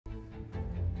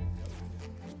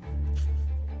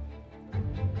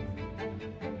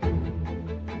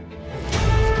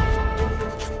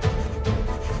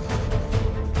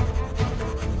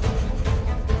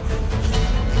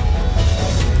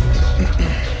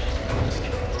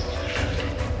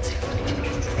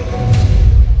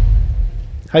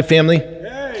Hi, family.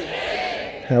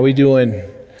 Hey. How we doing?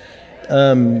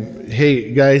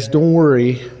 Hey, guys, don't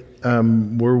worry.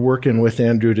 We're working with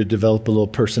Andrew to develop a little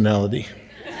personality.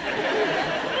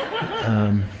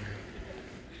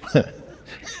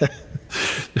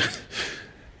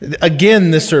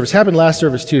 Again, this service happened last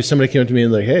service too. Somebody came up to me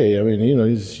and like, "Hey, I mean,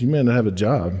 you may not have a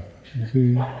job."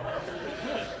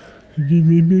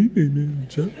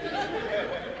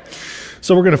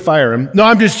 So we're going to fire him. No,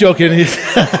 I'm just joking.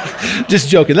 Just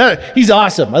joking. He's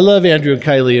awesome. I love Andrew and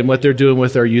Kylie and what they're doing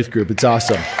with our youth group. It's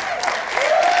awesome.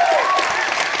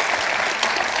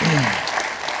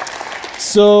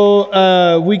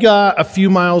 So we got a few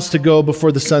miles to go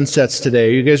before the sun sets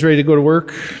today. You guys ready to go to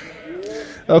work?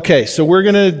 Okay, so we're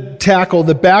going to tackle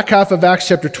the back half of Acts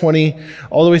chapter 20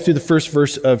 all the way through the first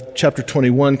verse of chapter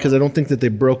 21 because I don't think that they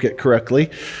broke it correctly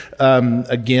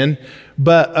again.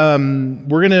 But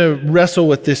we're going to wrestle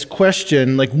with this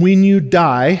question, like when you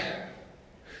die,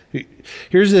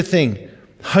 here's the thing,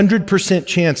 100%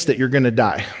 chance that you're going to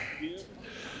die.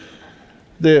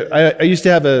 I used to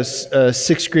have a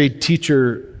sixth grade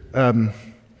teacher,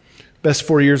 best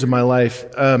 4 years of my life.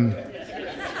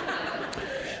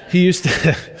 He used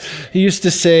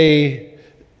to say,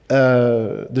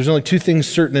 there's only two things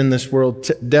certain in this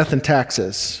world, death and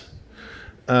taxes.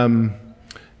 And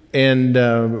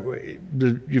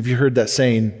if you heard that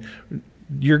saying,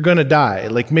 you're going to die.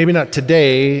 Like maybe not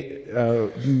today,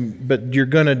 but you're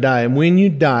going to die. And when you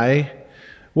die,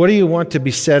 what do you want to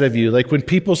be said of you? Like when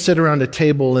people sit around a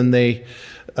table and they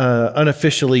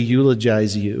unofficially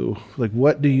eulogize you, like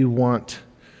what do you want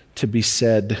to be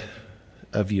said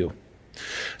of you?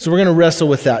 So we're going to wrestle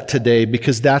with that today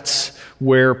because that's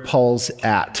where Paul's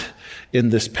at in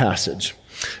this passage.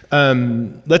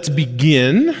 Let's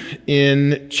begin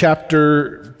in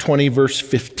chapter 20, verse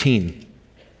 15.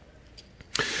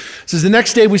 It says, the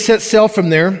next day we set sail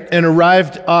from there and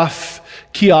arrived off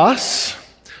Chios.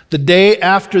 The day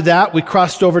after that, we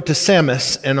crossed over to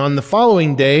Samos, and on the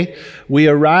following day, we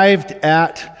arrived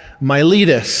at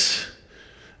Miletus.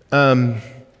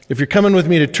 If you're coming with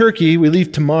me to Turkey, we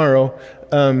leave tomorrow.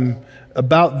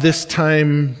 About this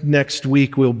time next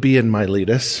week, we'll be in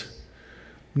Miletus.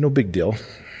 No big deal.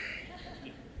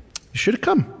 You should have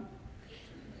come.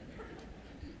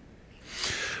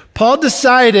 Paul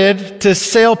decided to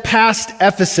sail past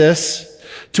Ephesus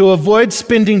to avoid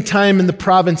spending time in the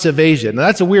province of Asia. Now,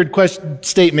 that's a weird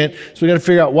statement, so we got to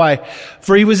figure out why.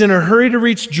 For he was in a hurry to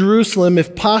reach Jerusalem,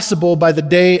 if possible, by the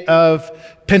day of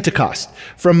Pentecost.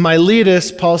 From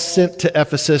Miletus, Paul sent to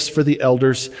Ephesus for the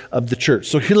elders of the church.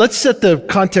 So here, let's set the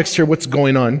context here, what's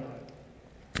going on.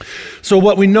 So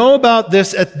what we know about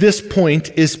this at this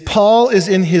point is Paul is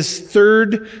in his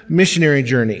third missionary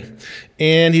journey.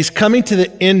 And he's coming to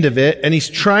the end of it, and he's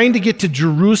trying to get to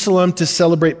Jerusalem to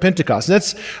celebrate Pentecost. And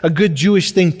that's a good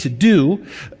Jewish thing to do.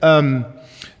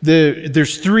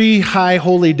 There's 3 high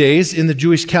holy days in the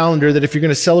Jewish calendar that if you're going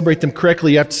to celebrate them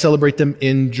correctly, you have to celebrate them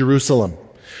in Jerusalem.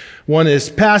 One is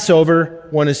Passover,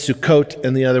 one is Sukkot,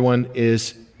 and the other one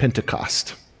is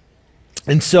Pentecost.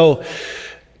 And so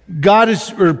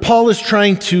Paul is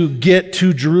trying to get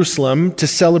to Jerusalem to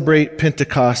celebrate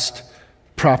Pentecost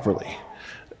properly.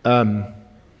 So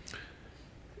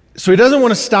he doesn't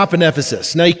want to stop in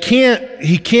Ephesus. Now he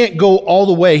can't go all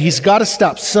the way. He's got to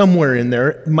stop somewhere in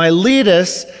there.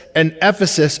 Miletus and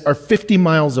Ephesus are 50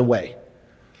 miles away,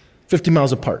 50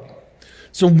 miles apart.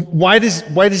 So why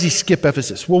does he skip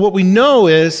Ephesus? Well, what we know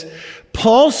is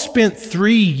Paul spent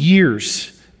 3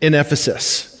 years in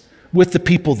Ephesus with the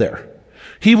people there.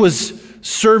 He was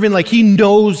serving, like he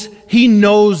knows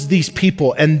these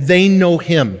people and they know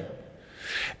him.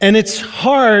 And it's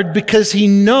hard because he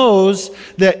knows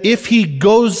that if he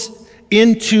goes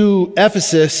into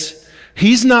Ephesus,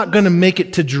 he's not going to make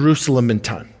it to Jerusalem in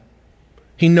time.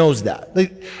 He knows that.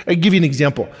 I'll give you an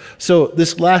example. So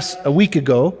a week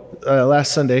ago,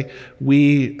 last Sunday,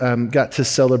 we got to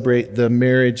celebrate the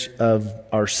marriage of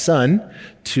our son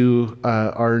to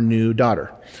our new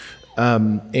daughter.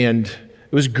 And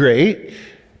it was great,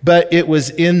 but it was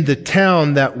in the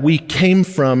town that we came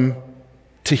from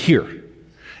to here.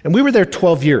 And we were there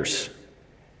 12 years.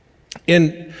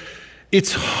 And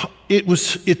it's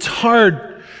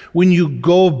hard when you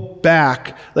go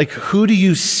back, like who do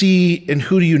you see and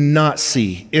who do you not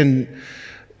see? And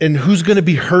who's going to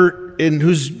be hurt and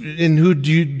who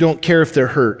you don't care if they're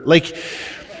hurt. Like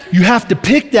you have to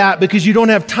pick that because you don't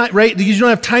have time, right? Because you don't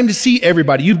have time to see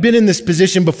everybody. You've been in this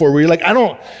position before where you're like, I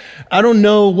don't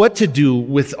know what to do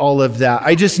with all of that.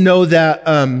 I just know that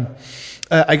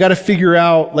I got to figure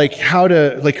out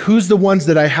who's the ones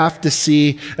that I have to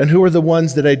see and who are the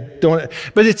ones that I don't.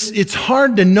 But it's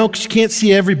hard to know because you can't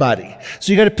see everybody.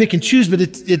 So you got to pick and choose, but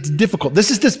it's difficult.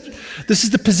 This is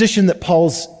the position that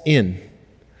Paul's in.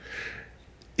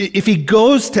 If he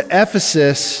goes to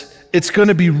Ephesus, it's going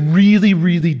to be really,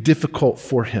 really difficult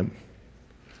for him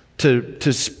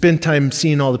to spend time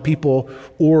seeing all the people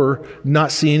or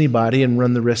not see anybody and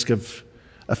run the risk of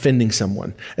offending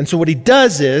someone. And so what he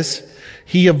does is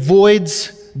he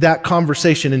avoids that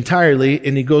conversation entirely,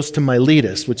 and he goes to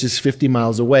Miletus, which is 50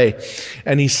 miles away,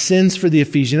 and he sends for the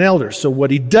Ephesian elders. So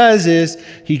what he does is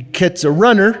he gets a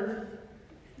runner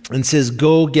and says,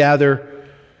 go gather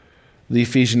the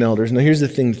Ephesian elders. Now here's the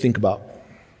thing to think about.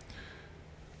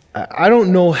 I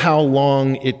don't know how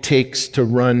long it takes to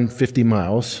run 50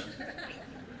 miles.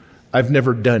 I've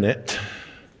never done it.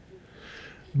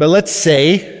 But let's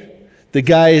say the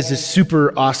guy is a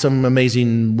super awesome,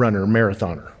 amazing runner,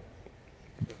 marathoner.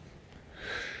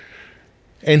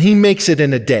 And he makes it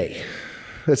in a day.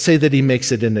 Let's say that he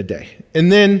makes it in a day.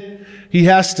 And then he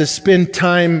has to spend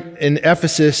time in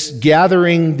Ephesus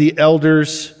gathering the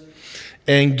elders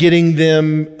and getting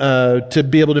them to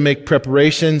be able to make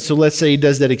preparations. So let's say he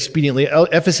does that expediently.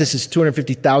 Ephesus is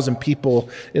 250,000 people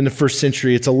in the first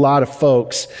century. It's a lot of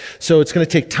folks. So it's going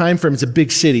to take time for him. It's a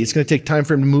big city. It's going to take time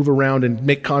for him to move around and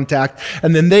make contact.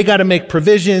 And then they got to make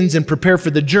provisions and prepare for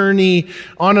the journey.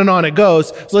 On and on it goes.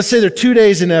 So let's say they're 2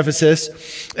 days in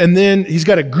Ephesus, and then he's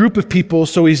got a group of people,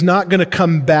 so he's not going to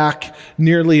come back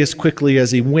nearly as quickly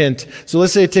as he went. So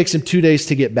let's say it takes him 2 days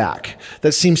to get back.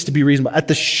 That seems to be reasonable. At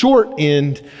the short end,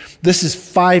 this is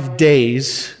 5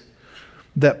 days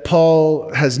that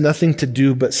Paul has nothing to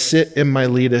do but sit in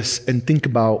Miletus and think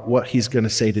about what he's going to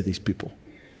say to these people.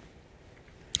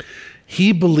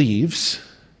 He believes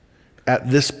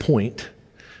at this point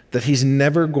that he's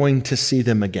never going to see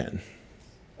them again.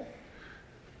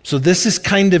 So this is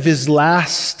kind of his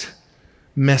last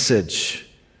message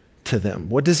to them.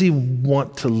 What does he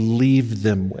want to leave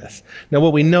them with? Now,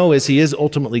 what we know is he is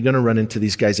ultimately going to run into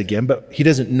these guys again, but he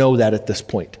doesn't know that at this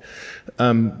point.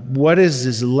 What is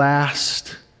his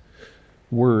last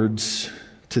words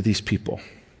to these people?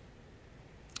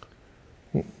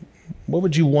 What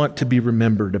would you want to be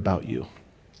remembered about you?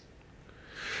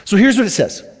 So here's what it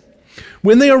says.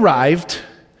 When they arrived,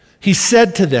 he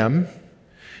said to them,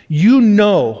 "You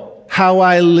know how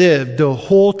I lived the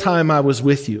whole time I was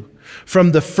with you.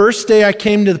 From the first day I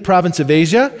came to the province of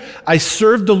Asia, I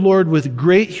served the Lord with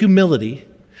great humility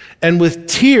and with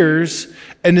tears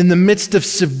and in the midst of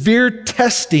severe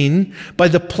testing by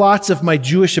the plots of my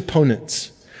Jewish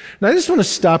opponents." Now, I just want to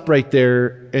stop right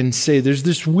there and say there's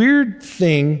this weird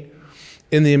thing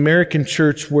in the American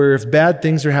church where if bad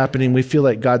things are happening, we feel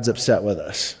like God's upset with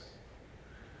us.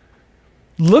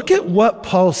 Look at what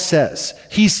Paul says.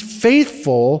 He's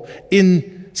faithful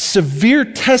in severe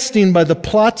testing by the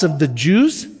plots of the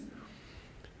Jews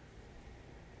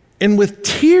and with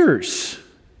tears.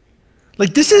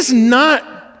 Like, this is not,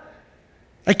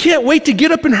 I can't wait to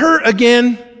get up and hurt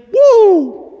again.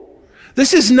 Woo!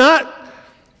 This is not,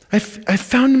 I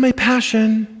found my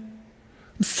passion.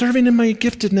 I'm serving in my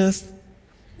giftedness.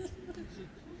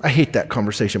 I hate that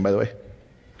conversation, by the way.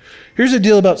 Here's the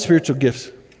deal about spiritual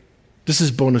gifts. This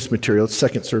is bonus material. It's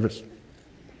second service.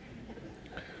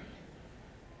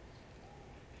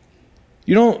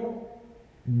 You don't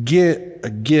get a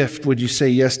gift when you say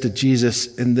yes to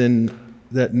Jesus and then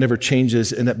that never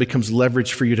changes and that becomes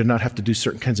leverage for you to not have to do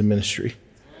certain kinds of ministry.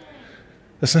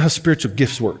 That's not how spiritual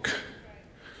gifts work.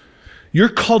 You're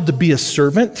called to be a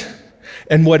servant,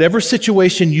 and whatever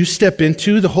situation you step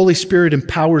into, the Holy Spirit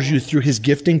empowers you through his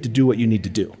gifting to do what you need to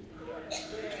do.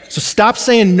 So stop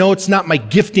saying, no, it's not my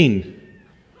gifting.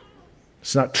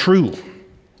 It's not true.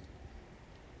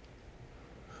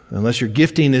 Unless your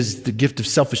gifting is the gift of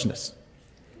selfishness.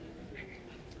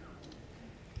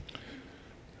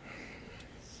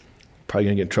 Probably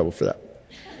going to get in trouble for that.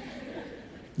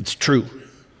 It's true.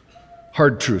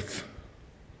 Hard truth.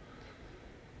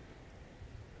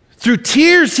 Through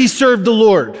tears he served the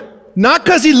Lord. Not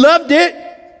because he loved it,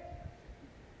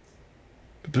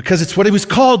 but because it's what he was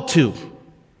called to.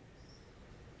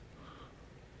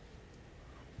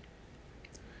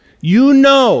 You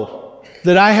know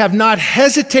that I have not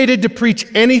hesitated to preach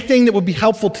anything that would be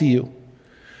helpful to you,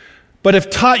 but have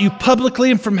taught you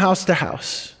publicly and from house to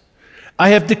house. I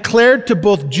have declared to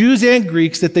both Jews and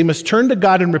Greeks that they must turn to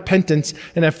God in repentance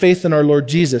and have faith in our Lord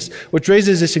Jesus, which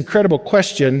raises this incredible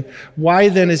question: why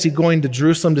then is he going to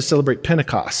Jerusalem to celebrate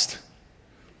Pentecost?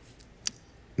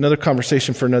 Another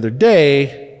conversation for another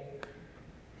day,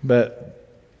 but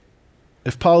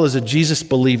if Paul is a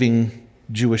Jesus-believing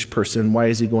Jewish person. Why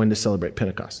is he going to celebrate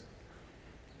Pentecost?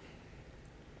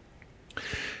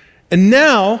 And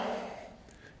now,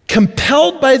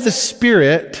 compelled by the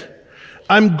Spirit,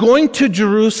 I'm going to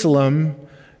Jerusalem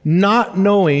not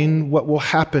knowing what will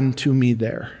happen to me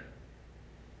there.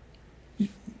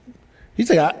 He's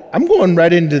like, I'm going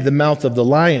right into the mouth of the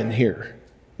lion here.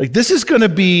 Like, this is going to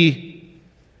be,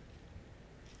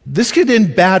 this could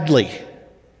end badly.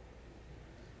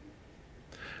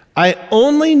 I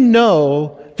only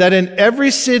know that in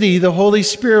every city, the Holy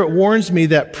Spirit warns me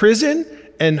that prison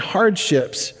and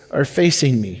hardships are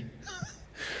facing me.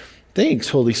 Thanks,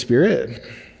 Holy Spirit.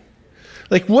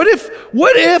 Like, what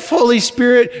if, Holy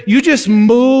Spirit, you just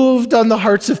moved on the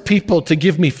hearts of people to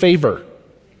give me favor?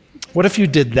 What if you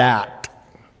did that?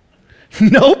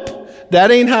 Nope,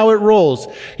 that ain't how it rolls.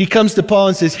 He comes to Paul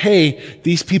and says, hey,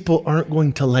 these people aren't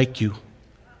going to like you.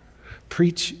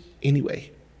 Preach anyway.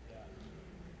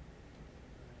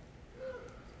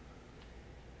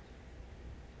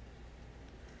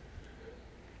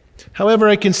 However,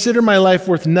 I consider my life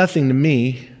worth nothing to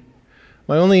me.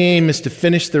 My only aim is to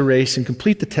finish the race and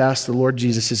complete the task the Lord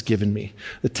Jesus has given me,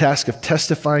 the task of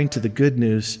testifying to the good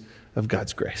news of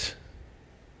God's grace.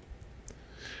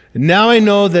 And now I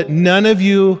know that none of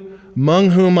you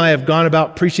among whom I have gone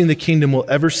about preaching the kingdom will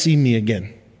ever see me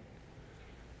again.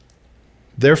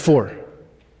 Therefore,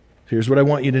 here's what I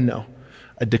want you to know.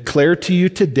 I declare to you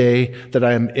today that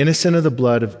I am innocent of the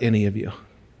blood of any of you.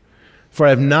 For I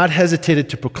have not hesitated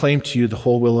to proclaim to you the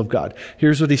whole will of God.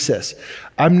 Here's what he says.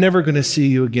 I'm never going to see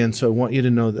you again, so I want you to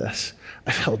know this.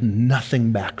 I've held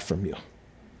nothing back from you.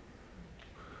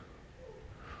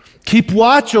 Keep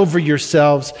watch over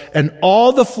yourselves and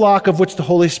all the flock of which the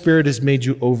Holy Spirit has made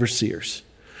you overseers.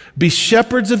 Be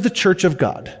shepherds of the church of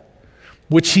God,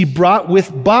 which he bought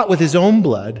with his own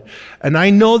blood. And I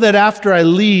know that after I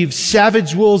leave,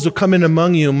 savage wolves will come in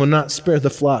among you and will not spare the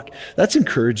flock. That's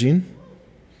encouraging.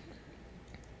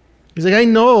 He's like, I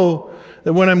know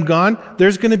that when I'm gone,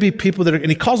 there's going to be people that are, and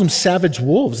he calls them savage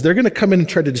wolves. They're going to come in and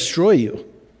try to destroy you.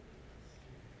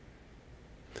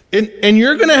 And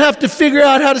you're going to have to figure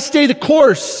out how to stay the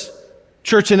course,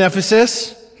 church in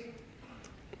Ephesus,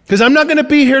 because I'm not going to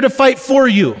be here to fight for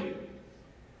you.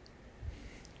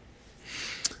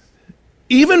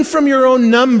 Even from your own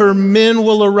number, men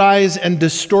will arise and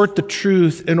distort the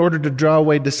truth in order to draw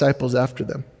away disciples after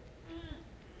them.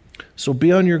 So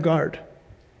be on your guard.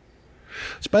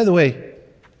 So, by the way,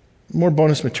 more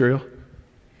bonus material.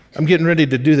 I'm getting ready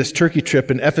to do this Turkey trip,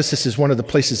 and Ephesus is one of the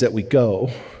places that we go.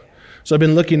 So I've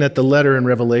been looking at the letter in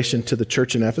Revelation to the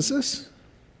church in Ephesus.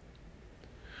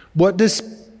 What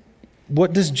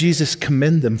does Jesus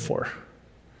commend them for?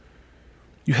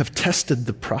 You have tested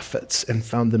the prophets and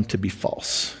found them to be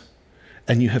false,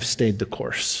 and you have stayed the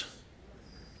course.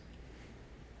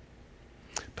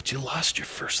 But you lost your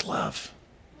first love.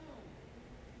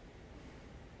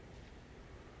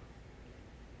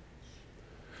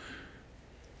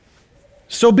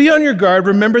 So be on your guard.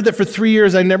 Remember that for 3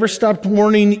 years I never stopped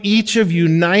warning each of you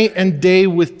night and day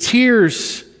with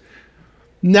tears.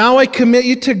 Now I commit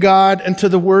you to God and to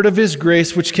the word of his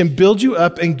grace, which can build you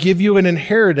up and give you an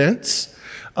inheritance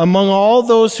among all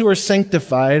those who are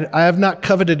sanctified. I have not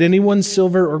coveted anyone's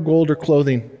silver or gold or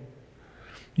clothing.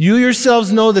 You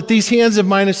yourselves know that these hands of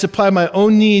mine have supplied my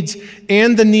own needs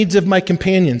and the needs of my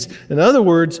companions. In other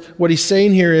words, what he's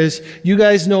saying here is, you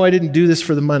guys know I didn't do this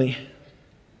for the money.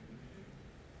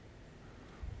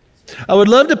 I would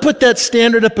love to put that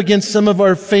standard up against some of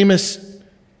our famous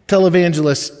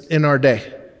televangelists in our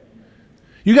day.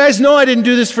 You guys know I didn't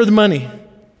do this for the money.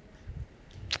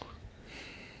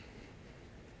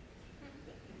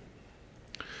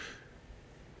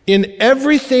 In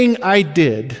everything I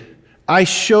did, I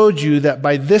showed you that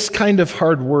by this kind of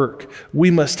hard work,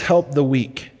 we must help the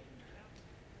weak.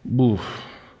 Ooh.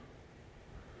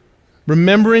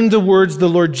 Remembering the words the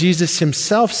Lord Jesus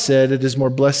himself said, it is more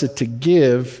blessed to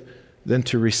give than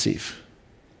to receive.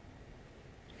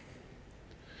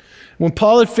 When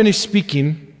Paul had finished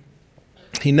speaking,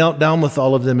 he knelt down with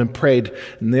all of them and prayed,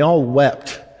 and they all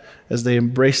wept as they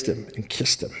embraced him and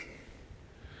kissed him.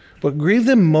 What grieved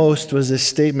them most was his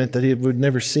statement that he would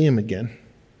never see him again.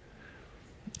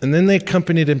 And then they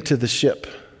accompanied him to the ship.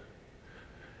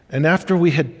 And after we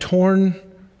had torn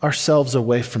ourselves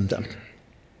away from them,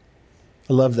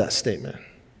 I love that statement.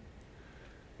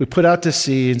 We put out to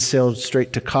sea and sailed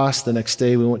straight to Kos. The next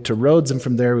day we went to Rhodes, and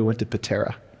from there we went to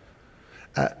Patara.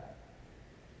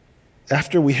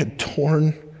 After we had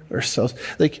torn ourselves,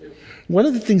 like one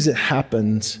of the things that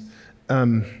happens,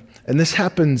 and this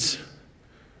happens,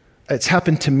 it's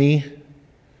happened to me,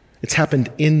 it's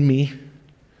happened in me,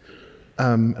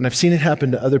 And I've seen it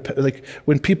happen to other, like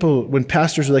when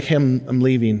pastors are like, hey, I'm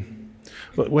leaving.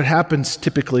 What happens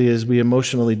typically is we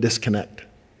emotionally disconnect.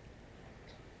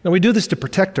 Now we do this to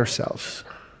protect ourselves,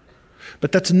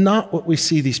 but that's not what we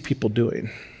see these people doing.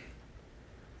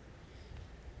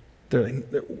 They're like,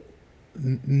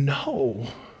 no.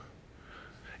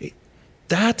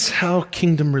 That's how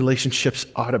kingdom relationships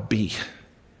ought to be.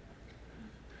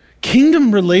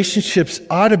 Kingdom relationships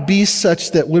ought to be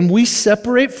such that when we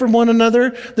separate from one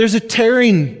another, there's a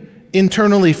tearing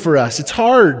internally for us. It's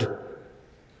hard.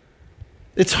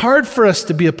 It's hard for us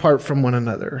to be apart from one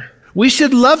another. We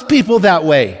should love people that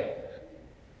way.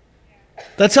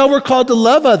 That's how we're called to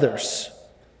love others.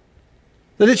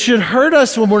 That it should hurt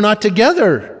us when we're not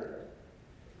together.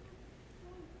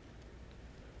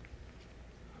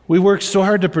 We work so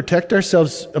hard to protect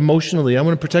ourselves emotionally. I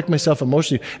want to protect myself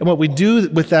emotionally. And what we do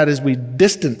with that is we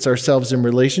distance ourselves in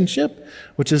relationship,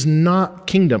 which is not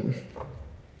kingdom.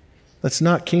 That's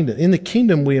not kingdom. In the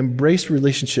kingdom, we embrace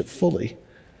relationship fully.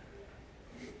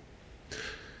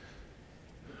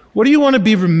 What do you want to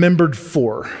be remembered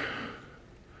for?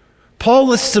 Paul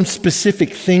lists some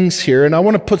specific things here, and I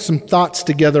want to put some thoughts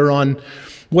together on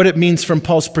what it means from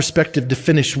Paul's perspective to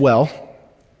finish well.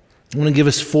 I want to give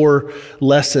us 4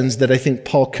 lessons that I think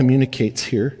Paul communicates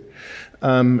here.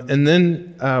 And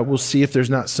then we'll see if there's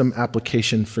not some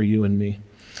application for you and me.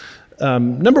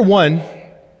 Number 1,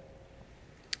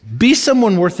 be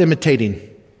someone worth imitating.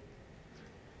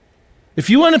 If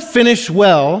you want to finish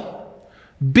well,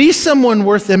 be someone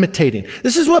worth imitating.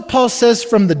 This is what Paul says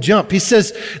from the jump. He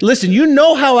says, listen, you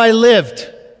know how I lived.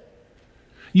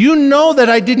 You know that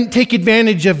I didn't take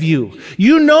advantage of you.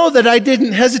 You know that I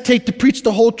didn't hesitate to preach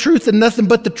the whole truth and nothing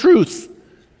but the truth.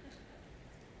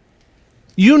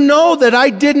 You know that I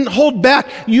didn't hold back.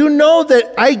 You know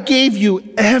that I gave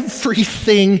you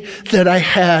everything that I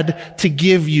had to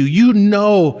give you. You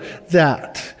know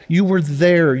that. You were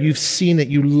there. You've seen it.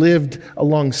 You lived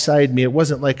alongside me. It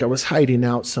wasn't like I was hiding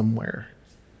out somewhere.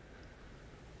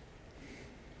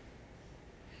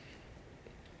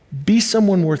 Be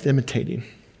someone worth imitating.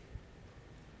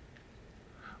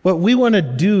 What we want to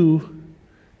do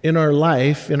in our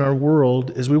life, in our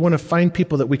world, is we want to find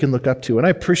people that we can look up to. And I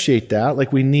appreciate that.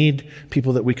 Like, we need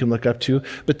people that we can look up to.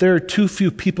 But there are too few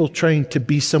people trying to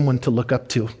be someone to look up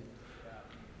to.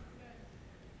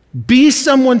 Be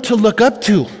someone to look up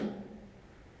to.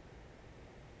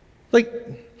 Like,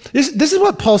 this is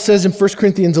what Paul says in 1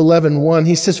 Corinthians 11:1.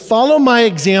 He says, follow my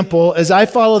example as I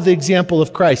follow the example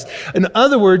of Christ. In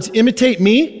other words, imitate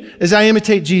me as I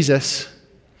imitate Jesus.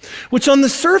 Which on the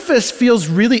surface feels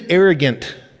really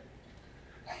arrogant.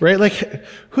 Right? Like,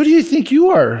 who do you think you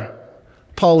are?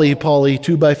 Polly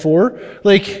 2x4?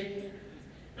 Like,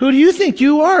 who do you think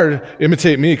you are?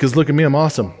 Imitate me because look at me, I'm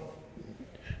awesome.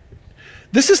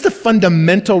 This is the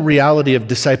fundamental reality of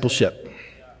discipleship.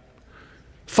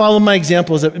 Follow my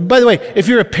examples. By the way, if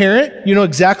you're a parent, you know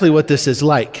exactly what this is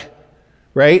like,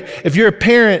 right? If you're a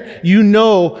parent, you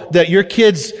know that your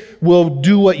kids will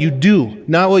do what you do,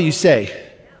 not what you say.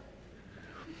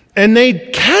 And they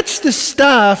catch the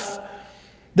stuff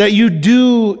that you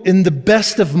do in the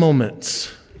best of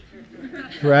moments,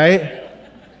 right?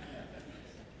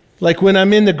 Like when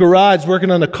I'm in the garage working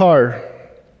on the car,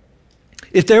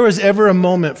 if there was ever a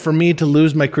moment for me to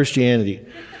lose my Christianity,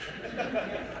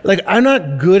 like, I'm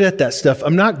not good at that stuff.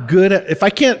 I'm not good at, if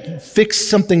I can't fix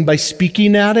something by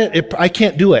speaking at it, I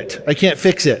can't do it. I can't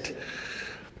fix it.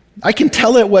 I can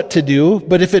tell it what to do,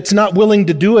 but if it's not willing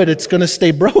to do it, it's going to stay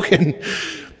broken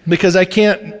because I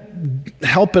can't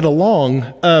help it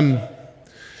along. And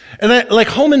I, like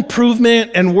home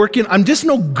improvement and working, I'm just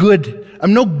no good.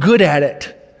 I'm no good at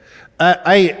it.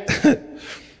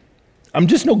 I'm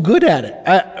just no good at it.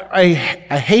 I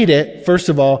hate it, first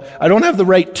of all. I don't have the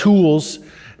right tools.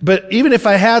 But even if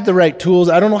I had the right tools,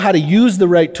 I don't know how to use the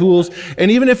right tools. And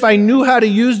even if I knew how to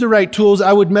use the right tools,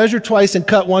 I would measure twice and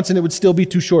cut once and it would still be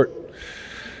too short.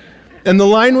 And the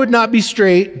line would not be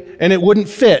straight and it wouldn't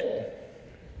fit.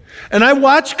 And I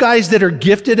watch guys that are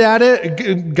gifted at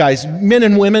it, guys, men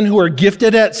and women who are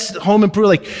gifted at home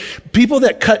improvement, like people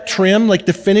that cut trim, like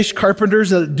the Finnish carpenters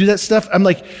that do that stuff. I'm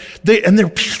like, they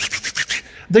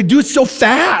do it so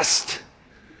fast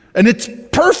and it's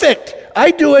perfect.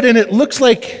 I do it and it looks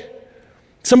like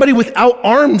somebody without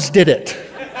arms did it.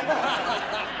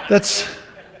 That's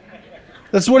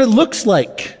what it looks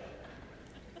like.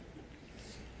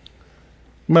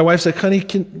 My wife's like, honey,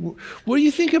 what do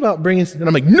you think about bringing, and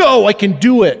I'm like, no, I can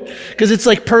do it. Because it's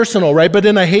like personal, right? But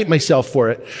then I hate myself for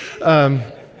it. And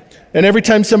every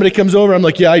time somebody comes over, I'm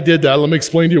like, yeah, I did that. Let me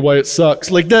explain to you why it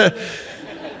sucks. Like that.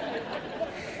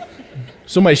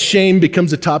 So my shame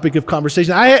becomes a topic of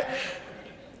conversation.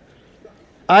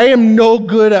 I am no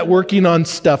good at working on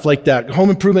stuff like that. Home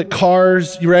improvement,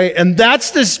 cars, right? And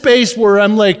that's the space where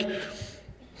I'm like,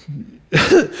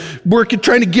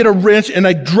 trying to get a wrench, and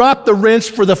I drop the wrench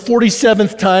for the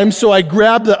 47th time, so I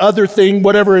grab the other thing,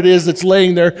 whatever it is that's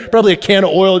laying there, probably a can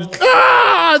of oil,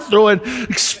 throw it,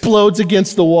 explodes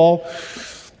against the wall.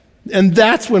 And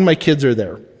that's when my kids are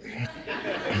there.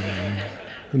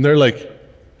 And they're like,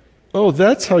 oh,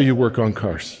 that's how you work on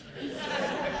cars.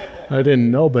 I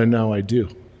didn't know, but now I do.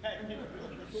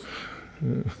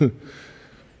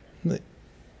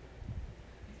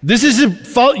 This is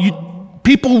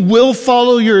people will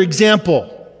follow your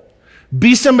example.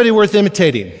 Be somebody worth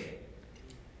imitating.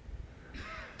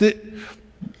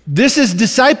 This is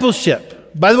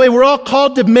discipleship. By the way, we're all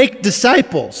called to make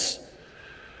disciples.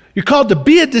 You're called to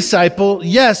be a disciple,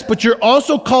 yes, but you're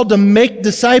also called to make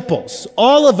disciples.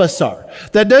 All of us are.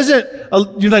 That doesn't,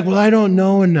 you're like, well, I don't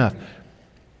know enough.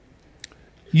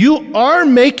 You are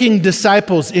making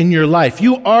disciples in your life.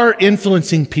 You are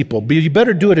influencing people, but you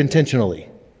better do it intentionally.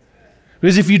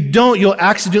 Because if you don't, you'll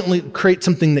accidentally create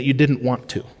something that you didn't want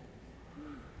to.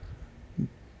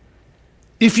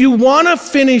 If you want to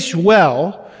finish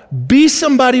well, be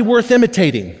somebody worth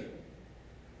imitating.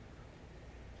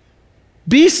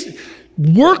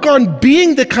 Work on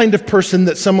being the kind of person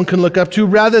that someone can look up to,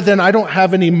 rather than I don't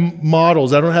have any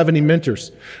models, I don't have any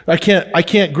mentors. I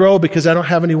can't grow because I don't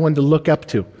have anyone to look up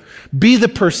to. Be the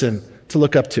person to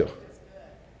look up to.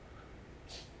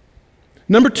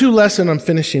 Number 2 lesson, I'm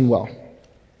finishing well.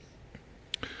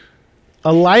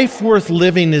 A life worth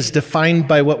living is defined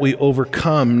by what we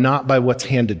overcome, not by what's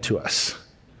handed to us.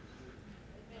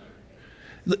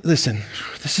 Listen,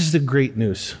 this is the great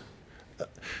news.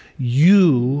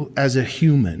 You, as a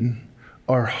human,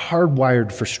 are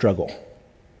hardwired for struggle.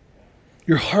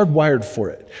 You're hardwired for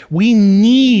it. We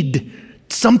need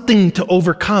something to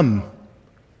overcome.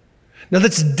 Now,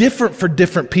 that's different for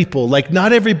different people. Like,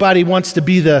 not everybody wants to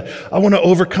be I want to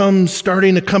overcome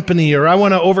starting a company, or I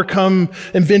want to overcome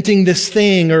inventing this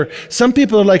thing, or some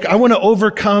people are like, I want to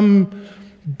overcome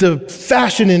the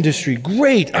fashion industry.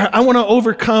 Great. I want to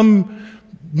overcome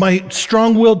my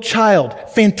strong-willed child.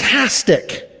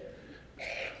 Fantastic.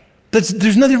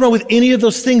 There's nothing wrong with any of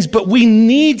those things, but we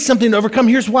need something to overcome.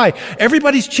 Here's why.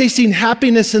 Everybody's chasing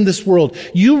happiness in this world.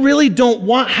 You really don't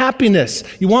want happiness.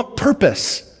 You want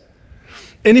purpose.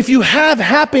 And if you have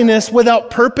happiness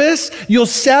without purpose, you'll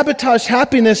sabotage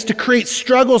happiness to create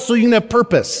struggle so you can have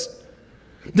purpose.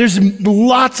 There's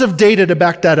lots of data to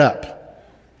back that up.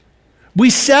 We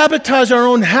sabotage our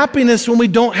own happiness when we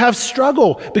don't have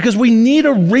struggle, because we need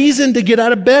a reason to get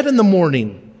out of bed in the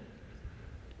morning.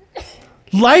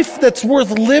 Life that's worth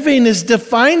living is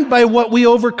defined by what we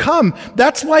overcome.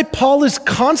 That's why Paul is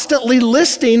constantly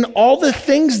listing all the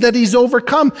things that he's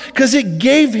overcome, because it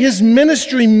gave his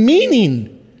ministry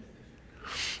meaning.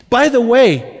 By the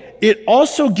way, it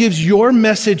also gives your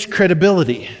message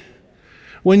credibility.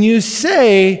 When you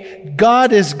say,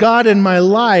 God is God in my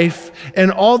life,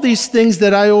 and all these things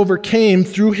that I overcame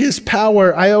through his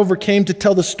power, I overcame to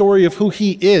tell the story of who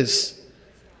he is.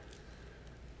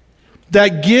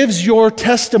 That gives your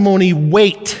testimony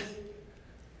weight.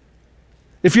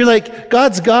 If you're like,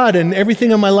 God's God and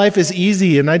everything in my life is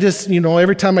easy, and I just,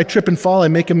 every time I trip and fall, I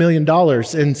make $1 million,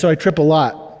 and so I trip a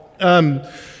lot.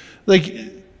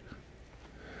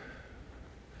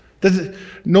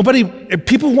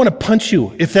 People want to punch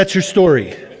you if that's your story.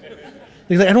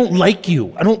 They're like, I don't like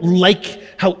you. I don't like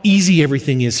how easy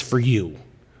everything is for you.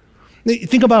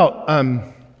 Think about,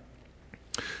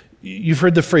 you've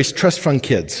heard the phrase trust fund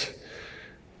kids.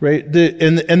 Right?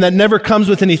 And that never comes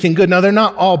with anything good. Now, they're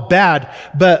not all bad,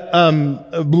 but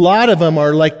a lot of them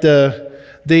are like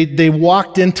they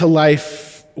walked into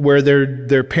life where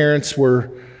their parents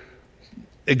were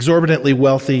exorbitantly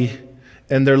wealthy,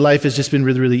 and their life has just been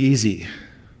really, really easy.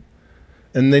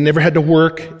 And they never had to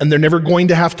work, and they're never going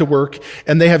to have to work,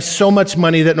 and they have so much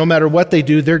money that no matter what they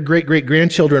do, their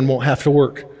great-great-grandchildren won't have to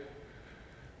work.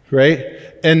 Right?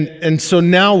 And so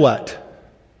now what?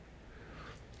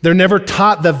 They're never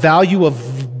taught the value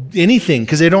of anything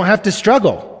because they don't have to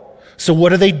struggle. So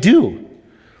what do?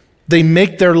 They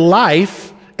make their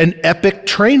life an epic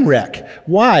train wreck.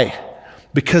 Why?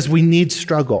 Because we need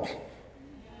struggle.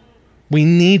 We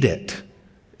need it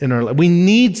in our life. We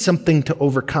need something to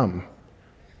overcome.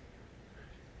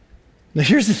 Now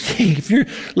here's the thing. If you're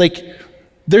like,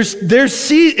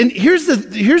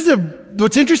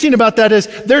 what's interesting about that is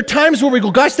there are times where we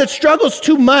go, gosh, that struggle's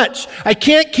too much. I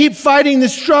can't keep fighting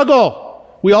this struggle.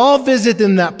 We all visit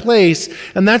in that place,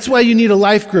 and that's why you need a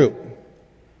life group.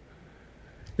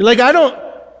 You're like, I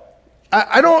know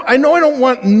I don't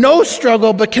want no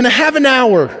struggle, but can I have an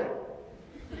hour?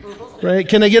 Right?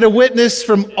 Can I get a witness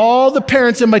from all the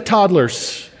parents and my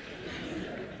toddlers?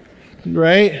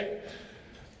 Right?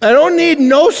 I don't need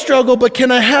no struggle, but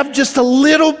can I have just a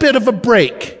little bit of a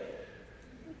break?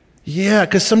 Yeah,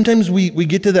 because sometimes we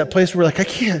get to that place where we're like,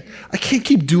 I can't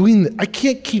keep doing this. I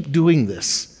can't keep doing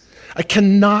this. I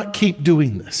cannot keep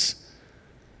doing this.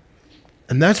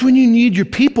 And that's when you need your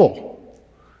people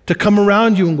to come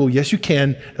around you and go, yes, you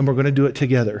can, and we're going to do it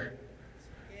together.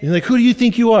 You're like, who do you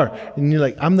think you are? And you're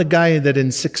like, I'm the guy that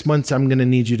in 6 months I'm going to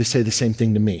need you to say the same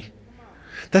thing to me.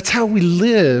 That's how we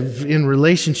live in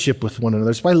relationship with one another.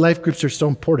 That's why life groups are so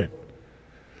important.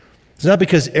 It's not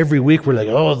because every week we're like,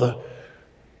 oh, the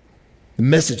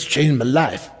message changed my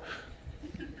life.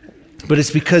 But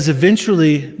it's because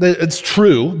eventually, it's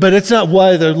true, but it's not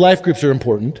why the life groups are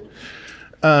important.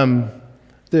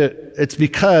 It's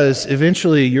because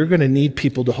eventually you're going to need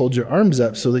people to hold your arms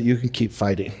up so that you can keep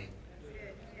fighting.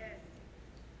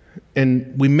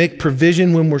 And we make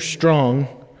provision when we're strong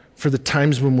for the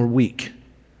times when we're weak.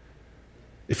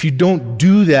 If you don't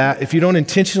do that, if you don't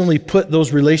intentionally put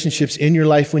those relationships in your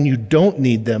life when you don't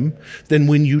need them, then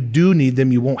when you do need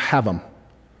them, you won't have them.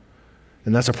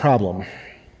 And that's a problem.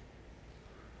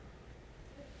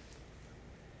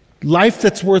 Life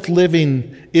that's worth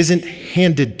living isn't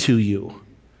handed to you.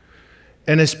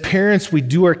 And as parents, we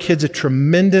do our kids a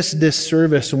tremendous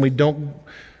disservice when we don't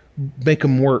make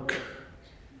them work,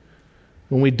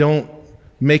 when we don't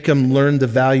make them learn the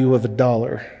value of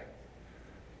 $1,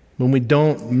 when we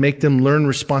don't make them learn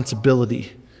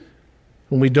responsibility,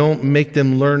 when we don't make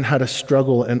them learn how to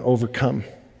struggle and overcome.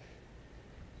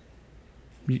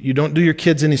 You don't do your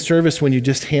kids any service when you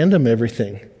just hand them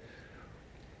everything.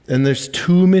 And there's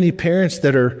too many parents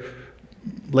that are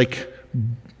like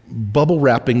bubble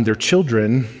wrapping their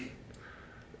children,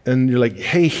 and you're like,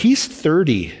 hey, he's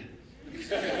 30.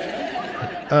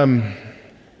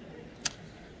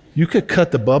 You could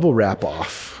cut the bubble wrap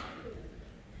off.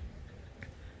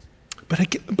 But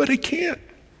I can't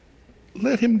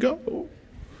let him go.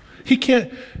 He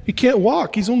can't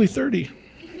walk. He's only 30.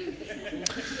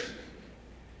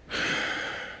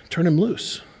 Turn him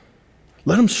loose.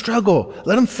 Let him struggle.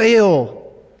 Let him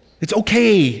fail. It's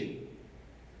okay.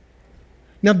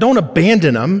 Now, don't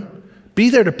abandon him. Be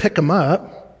there to pick him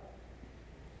up.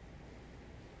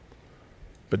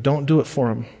 But don't do it for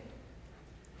him.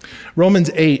 Romans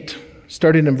 8,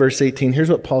 starting in verse 18, here's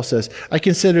what Paul says. I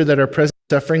consider that our present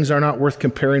sufferings are not worth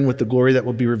comparing with the glory that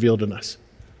will be revealed in us.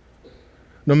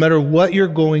 No matter what you're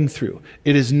going through,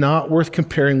 it is not worth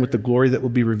comparing with the glory that will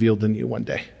be revealed in you one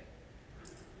day.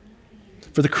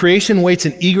 For the creation waits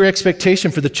in eager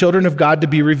expectation for the children of God to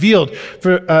be revealed.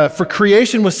 For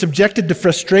creation was subjected to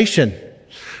frustration,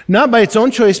 not by its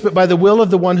own choice, but by the will of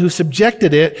the one who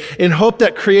subjected it, in hope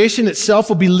that creation itself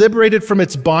will be liberated from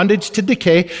its bondage to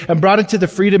decay and brought into the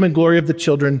freedom and glory of the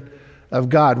children of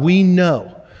God. We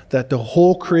know that the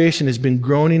whole creation has been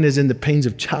groaning as in the pains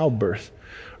of childbirth,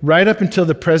 right up until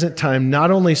the present time.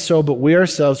 Not only so, but we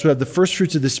ourselves who have the first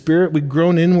fruits of the Spirit, we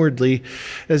groan inwardly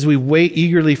as we wait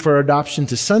eagerly for our adoption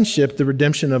to sonship, the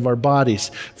redemption of our bodies.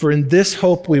 For in this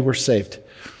hope we were saved.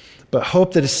 But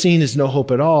hope that is seen is no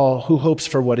hope at all. Who hopes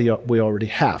for what we already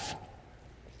have?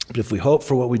 But if we hope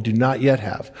for what we do not yet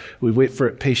have, we wait for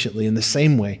it patiently. In the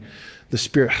same way, the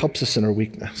Spirit helps us in our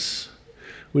weakness.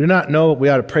 We do not know what we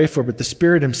ought to pray for, but the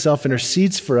Spirit himself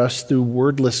intercedes for us through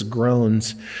wordless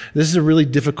groans. This is a really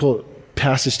difficult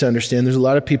passage to understand. There's a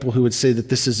lot of people who would say that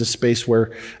this is a space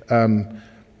where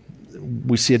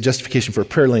we see a justification for a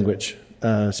prayer language,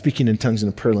 speaking in tongues in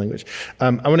a prayer language. I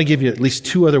want to give you at least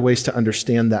two other ways to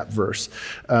understand that verse.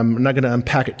 I'm not going to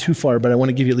unpack it too far, but I want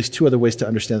to give you at least two other ways to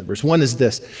understand that verse. One is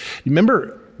this. You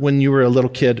remember when you were a little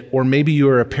kid, or maybe you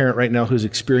are a parent right now who's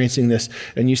experiencing this,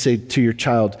 and you say to your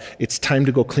child, it's time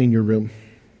to go clean your room.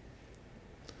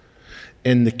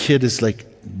 And the kid is like,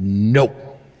 no.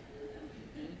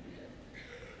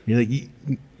 You're like,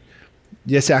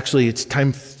 yes, actually, it's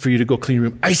time for you to go clean your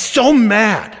room. I'm so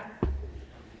mad.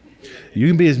 You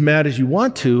can be as mad as you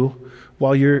want to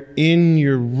while you're in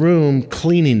your room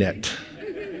cleaning it.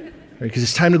 Because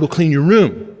it's time to go clean your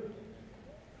room.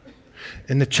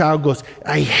 And the child goes,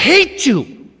 I hate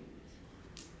you.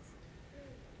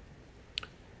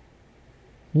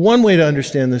 One way to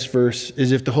understand this verse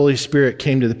is if the Holy Spirit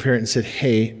came to the parent and said,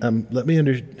 hey, let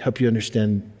me help you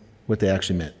understand what they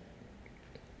actually meant.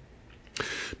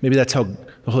 Maybe that's how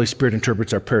the Holy Spirit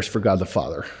interprets our prayers for God the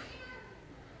Father.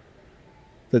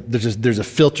 That there's a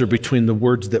filter between the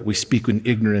words that we speak in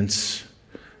ignorance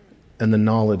and the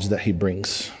knowledge that he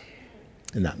brings.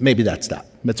 And maybe that's that.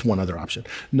 That's one other option.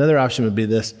 Another option would be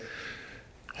this.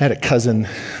 I had a cousin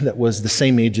that was the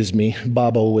same age as me.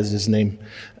 Bobo was his name.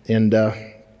 And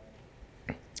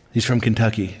He's from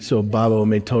Kentucky, so Bobo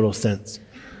made total sense.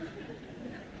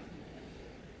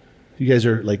 You guys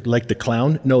are like the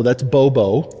clown? No, that's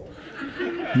Bobo.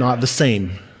 Not the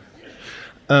same.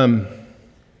 He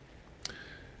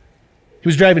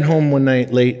was driving home one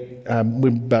night late. We were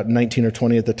about 19 or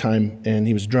 20 at the time, and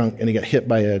he was drunk, and he got hit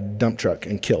by a dump truck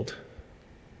and killed.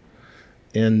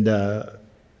 And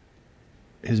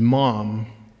his mom,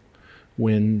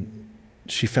 when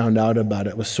she found out about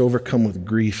it, was so overcome with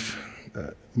grief,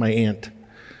 my aunt,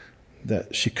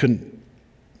 that she couldn't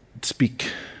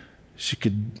speak. She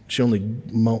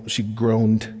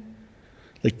groaned.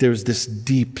 Like there was this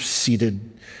deep-seated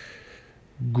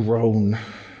groan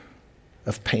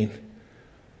of pain.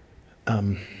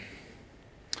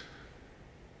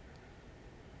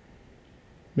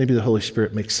 Maybe the Holy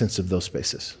Spirit makes sense of those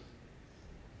spaces.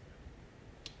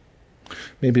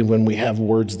 Maybe when we have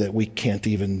words that we can't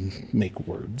even make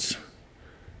words,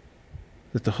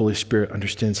 that the Holy Spirit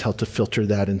understands how to filter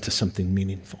that into something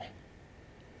meaningful.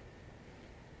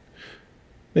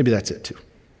 Maybe that's it too.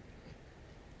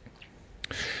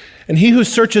 And he who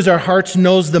searches our hearts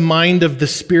knows the mind of the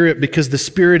Spirit, because the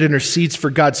Spirit intercedes for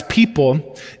God's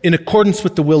people in accordance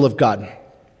with the will of God.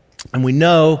 And we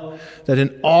know that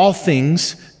in all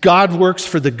things, God works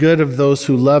for the good of those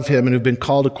who love him and who've been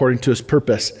called according to his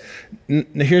purpose.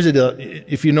 Now here's the deal.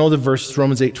 If you know the verse,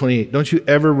 Romans 8:28, don't you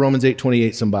ever Romans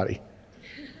 8:28 somebody.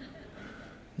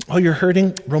 Oh, you're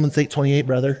hurting? Romans 8:28,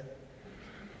 brother.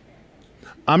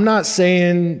 I'm not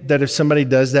saying that if somebody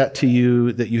does that to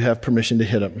you that you have permission to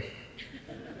hit them.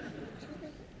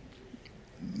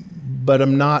 But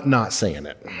I'm not saying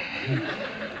it.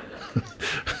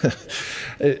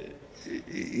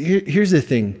 Here's the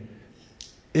thing.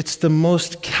 It's the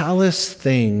most callous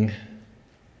thing.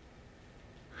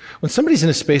 When somebody's in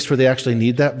a space where they actually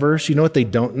need that verse, you know what they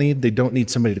don't need? They don't need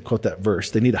somebody to quote that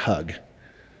verse. They need a hug.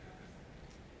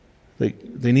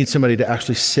 They need somebody to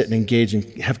actually sit and engage and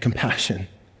have compassion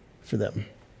for them.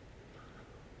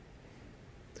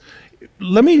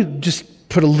 Let me just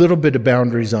put a little bit of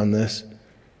boundaries on this.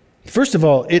 First of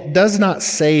all, it does not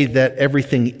say that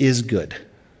everything is good.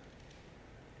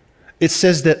 It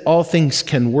says that all things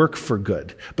can work for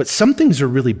good, but some things are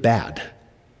really bad.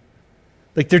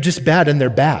 Like they're just bad and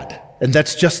they're bad, and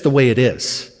that's just the way it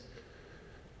is.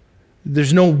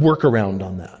 There's no workaround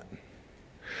on that.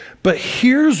 But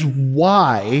here's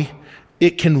why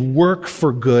it can work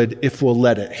for good if we'll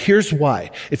let it. Here's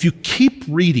why. If you keep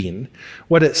reading,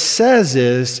 what it says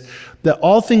is that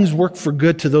all things work for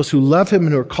good to those who love him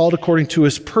and who are called according to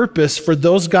his purpose. For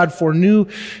those God foreknew,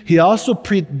 he also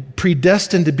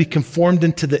predestined to be conformed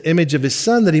into the image of his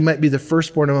son, that he might be the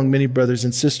firstborn among many brothers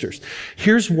and sisters.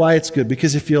 Here's why it's good.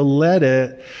 Because if you'll let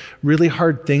it, really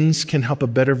hard things can help a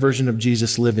better version of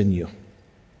Jesus live in you.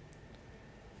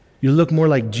 You look more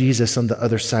like Jesus on the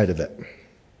other side of it.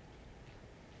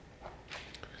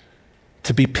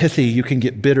 To be pithy, you can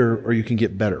get bitter or you can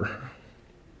get better.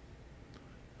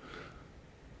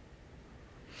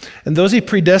 And those he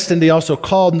predestined, he also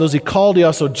called. And those he called, he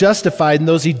also justified. And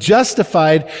those he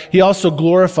justified, he also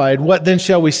glorified. What then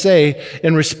shall we say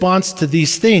in response to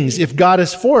these things? If God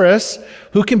is for us,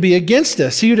 who can be against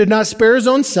us? He who did not spare his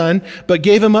own son, but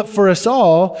gave him up for us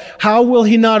all, how will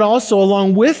he not also,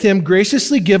 along with him,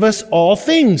 graciously give us all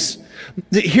things?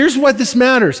 Here's what this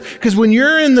matters. Because when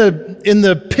you're in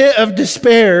the pit of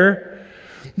despair,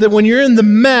 that when you're in the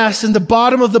mess and the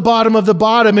bottom of the bottom of the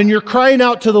bottom and you're crying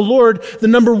out to the Lord, the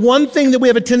number one thing that we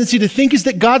have a tendency to think is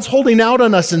that God's holding out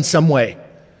on us in some way.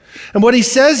 And what he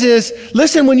says is,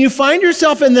 listen, when you find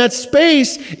yourself in that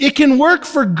space, it can work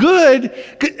for good.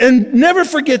 And never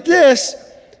forget this,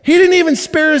 he didn't even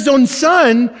spare his own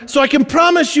son, so I can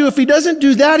promise you if he doesn't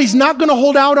do that, he's not going to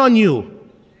hold out on you.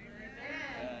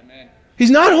 Amen.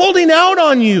 He's not holding out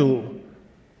on you.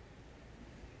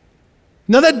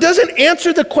 Now, that doesn't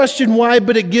answer the question why,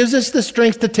 but it gives us the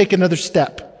strength to take another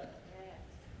step.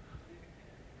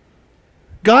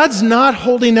 God's not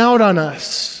holding out on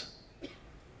us.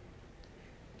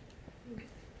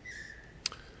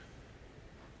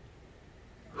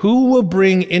 Who will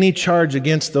bring any charge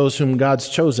against those whom God's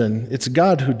chosen? It's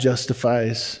God who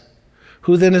justifies.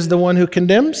 Who then is the one who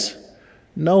condemns?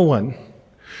 No one.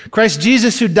 Christ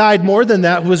Jesus, who died more than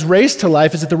that, who was raised to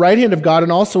life, is at the right hand of God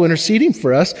and also interceding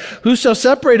for us. Who shall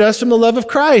separate us from the love of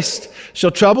Christ? Shall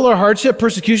trouble or hardship,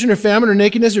 persecution or famine or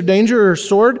nakedness or danger or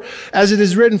sword? As it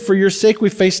is written, for your sake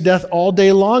we face death all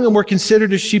day long, and we're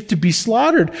considered as sheep to be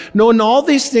slaughtered. No, in all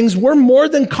these things we're more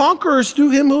than conquerors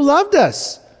through him who loved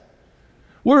us.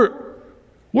 We're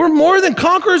more than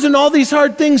conquerors in all these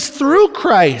hard things through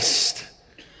Christ.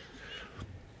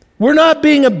 We're not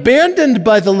being abandoned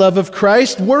by the love of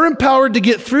Christ. We're empowered to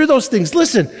get through those things.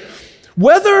 Listen,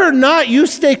 whether or not you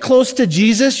stay close to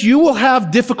Jesus, you will have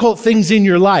difficult things in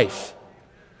your life.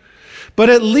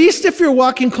 But at least if you're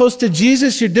walking close to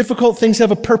Jesus, your difficult things have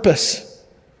a purpose.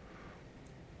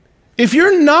 If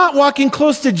you're not walking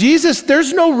close to Jesus,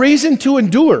 there's no reason to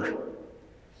endure.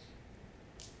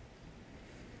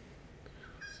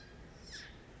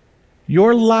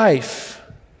 Your life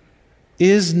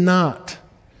is not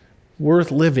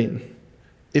worth living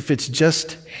if it's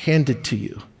just handed to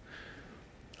you.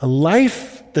 A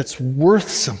life that's worth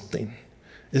something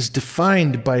is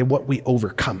defined by what we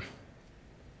overcome.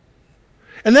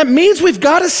 And that means we've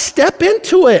got to step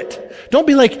into it. Don't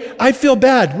be like, I feel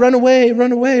bad, run away,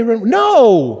 run away, run away.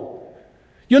 No!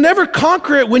 You'll never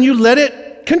conquer it when you let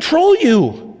it control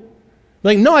you.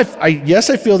 Like, no, yes,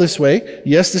 I feel this way.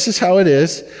 Yes, this is how it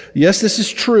is. Yes, this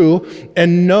is true.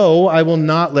 And no, I will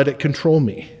not let it control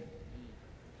me.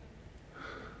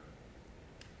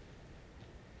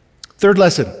 Third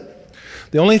lesson.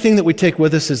 The only thing that we take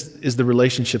with us is the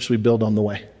relationships we build on the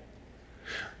way.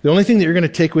 The only thing that you're going to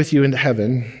take with you into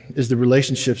heaven is the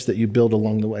relationships that you build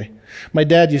along the way. My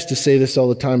dad used to say this all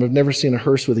the time. I've never seen a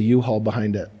hearse with a U-Haul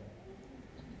behind it.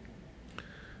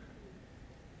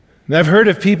 And I've heard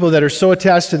of people that are so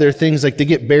attached to their things, like they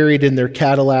get buried in their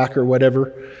Cadillac or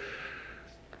whatever.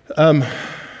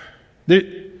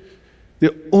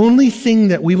 The only thing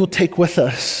that we will take with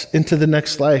us into the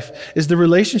next life is the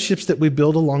relationships that we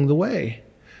build along the way.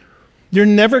 You're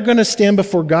never going to stand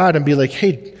before God and be like,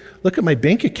 hey, look at my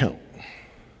bank account.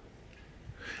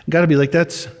 You got to be like,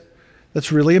 that's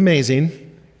really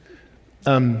amazing.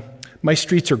 My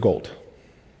streets are gold.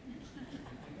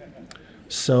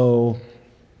 So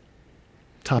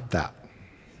top that.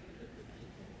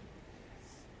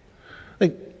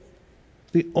 Like,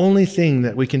 the only thing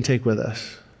that we can take with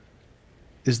us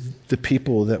is the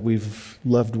people that we've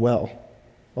loved well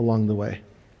along the way.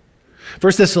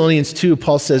 1 Thessalonians 2,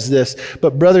 Paul says this,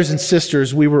 but brothers and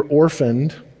sisters, we were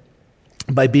orphaned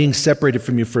by being separated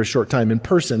from you for a short time in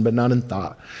person, but not in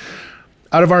thought.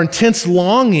 Out of our intense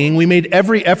longing, we made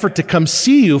every effort to come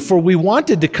see you, for we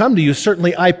wanted to come to you.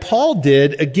 Certainly I, Paul,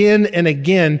 did again and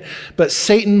again, but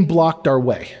Satan blocked our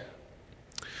way.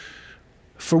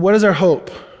 For what is our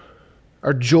hope,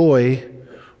 our joy,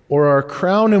 or our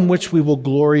crown in which we will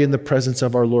glory in the presence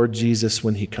of our Lord Jesus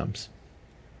when he comes?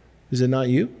 Is it not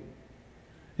you?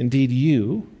 Indeed,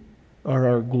 you are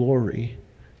our glory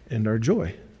and our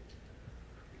joy.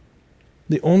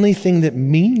 The only thing that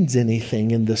means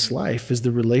anything in this life is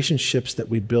the relationships that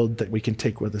we build that we can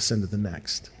take with us into the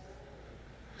next.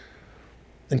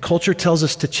 And culture tells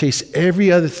us to chase every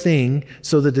other thing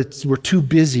so that we're too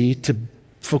busy to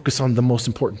focus on the most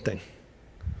important thing.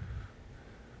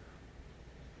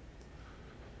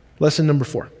 Lesson number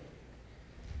 4.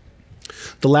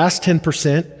 The last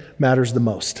 10% matters the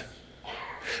most.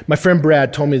 My friend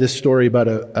Brad told me this story about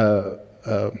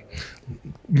a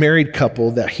married couple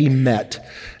that he met.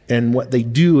 And what they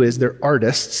do is they're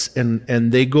artists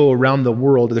and they go around the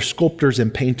world. They're sculptors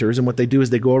and painters. And what they do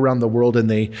is they go around the world and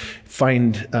they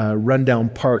find rundown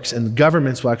parks. And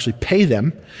governments will actually pay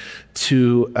them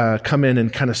to come in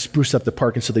and kind of spruce up the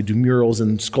park. And so they do murals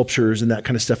and sculptures and that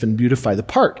kind of stuff and beautify the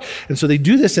park. And so they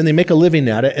do this and they make a living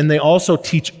at it. And they also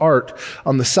teach art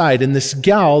on the side. And this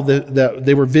gal that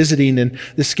they were visiting, and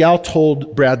this gal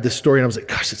told Brad this story. And I was like,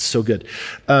 gosh, it's so good.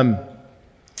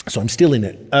 So I'm stealing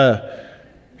it.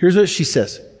 Here's what she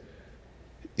says.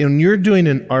 When you're doing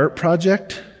an art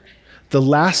project, the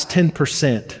last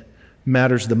 10%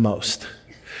 matters the most.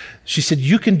 She said,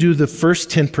 you can do the first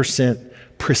 10%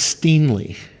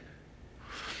 pristinely,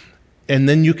 and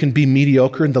then you can be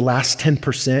mediocre in the last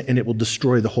 10% and it will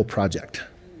destroy the whole project.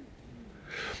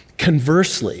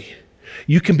 Conversely,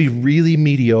 you can be really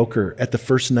mediocre at the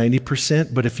first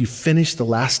 90%, but if you finish the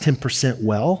last 10%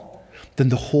 well, then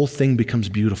the whole thing becomes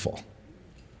beautiful.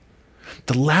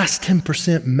 The last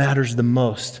 10% matters the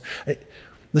most.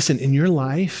 Listen, in your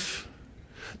life,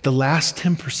 the last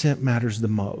 10% matters the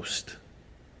most.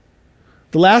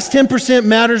 The last 10%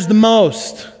 matters the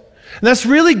most. And that's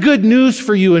really good news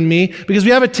for you and me, because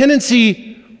we have a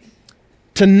tendency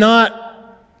to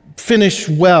not finish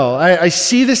well. I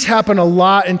see this happen a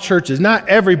lot in churches. Not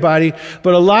everybody,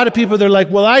 but a lot of people, they're like,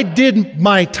 well, I did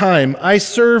my time. I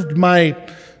served my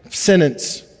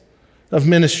sentence of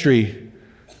ministry.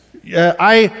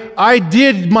 I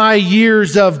did my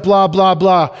years of blah, blah,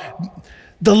 blah.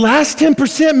 The last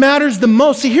 10% matters the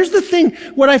most. See, here's the thing.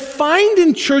 What I find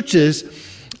in churches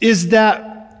is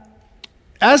that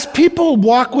as people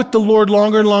walk with the Lord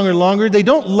longer and longer and longer, they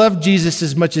don't love Jesus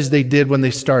as much as they did when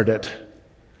they started.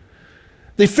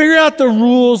 They figure out the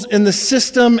rules and the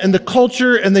system and the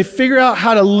culture, and they figure out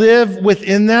how to live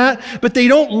within that, but they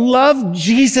don't love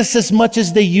Jesus as much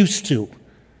as they used to.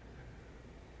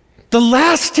 The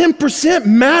last 10%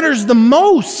 matters the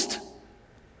most.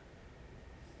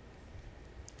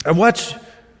 I watch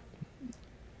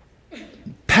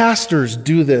pastors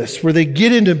do this, where they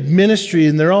get into ministry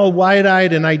and they're all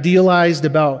wide-eyed and idealized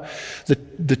about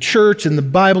the church and the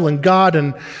Bible and God.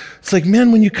 And it's like,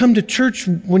 man, when you come to church,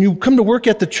 when you come to work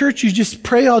at the church, you just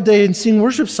pray all day and sing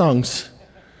worship songs.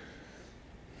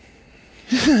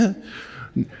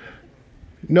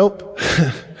 Nope.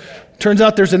 Turns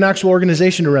out there's an actual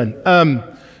organization to run.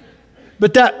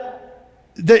 But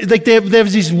they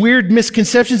have these weird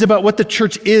misconceptions about what the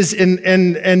church is, and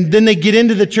then they get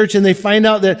into the church and they find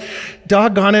out that,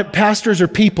 doggone it, pastors are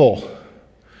people.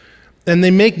 And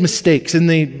they make mistakes, and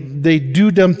they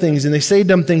do dumb things, and they say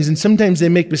dumb things, and sometimes they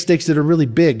make mistakes that are really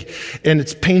big, and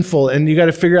it's painful, and you got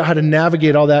to figure out how to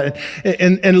navigate all that.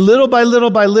 And little by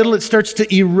little, it starts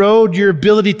to erode your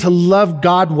ability to love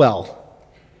God well.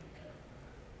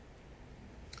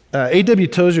 A.W.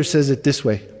 Tozer says it this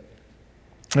way.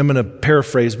 I'm going to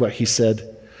paraphrase what he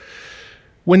said.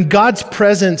 When God's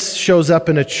presence shows up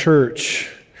in a church,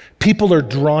 people are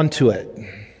drawn to it.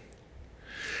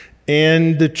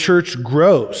 And the church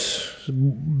grows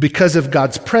because of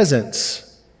God's presence.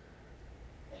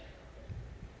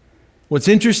 What's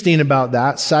interesting about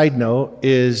that, side note,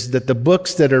 is that the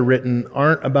books that are written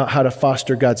aren't about how to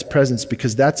foster God's presence,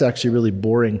 because that's actually really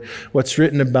boring. What's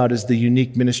written about is the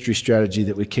unique ministry strategy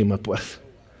that we came up with.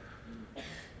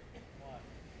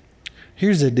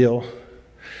 Here's the deal.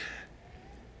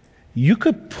 You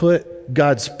could put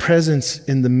God's presence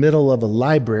in the middle of a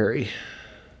library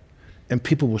and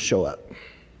people will show up.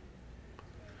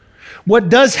 What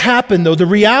does happen, though, the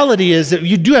reality is that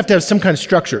you do have to have some kind of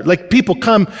structure. Like, people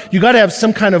come, you got to have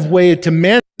some kind of way to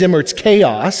manage them, or it's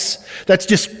chaos. That's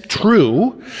just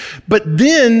true. But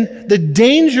then the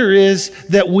danger is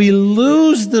that we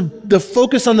lose the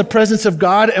focus on the presence of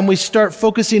God, and we start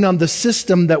focusing on the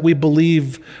system that we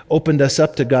believe opened us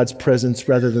up to God's presence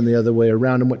rather than the other way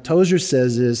around. And what Tozer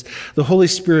says is the Holy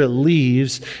Spirit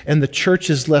leaves, and the church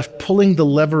is left pulling the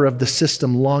lever of the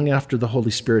system long after the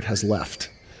Holy Spirit has left.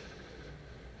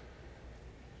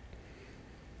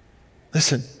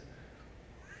 Listen,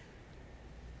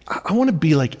 I want to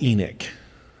be like Enoch.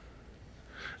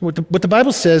 What the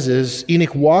Bible says is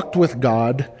Enoch walked with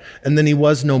God, and then he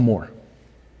was no more.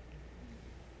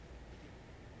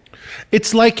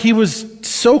 It's like he was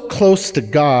so close to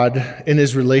God in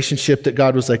his relationship that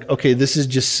God was like, okay, this is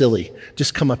just silly.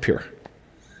 Just come up here.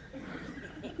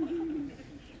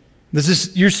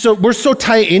 We're so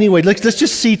tight anyway. Let's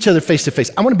just see each other face to face.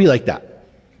 I want to be like that.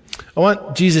 I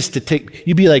want Jesus to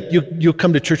you'll be like, you'll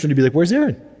come to church and you'll be like, where's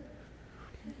Aaron?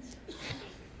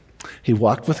 He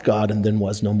walked with God and then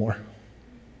was no more.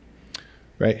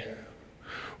 Right?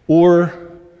 Or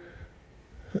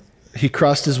he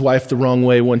crossed his wife the wrong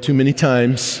way one too many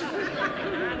times.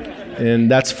 And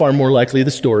that's far more likely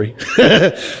the story.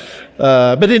 But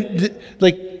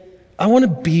I want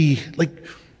to be like,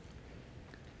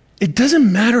 it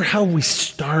doesn't matter how we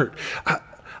start.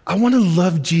 I want to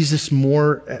love Jesus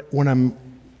more when I'm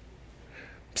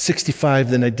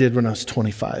 65 than I did when I was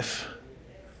 25.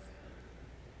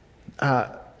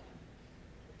 I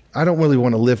don't really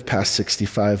want to live past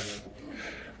 65.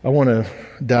 I want to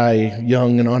die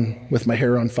young and with my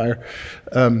hair on fire.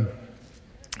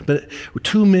 But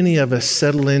too many of us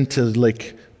settle into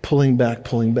like pulling back.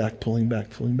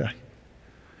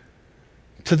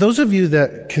 To those of you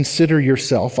that consider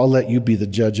yourself, I'll let you be the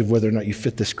judge of whether or not you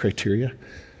fit this criteria,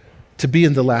 to be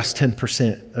in the last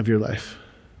 10% of your life.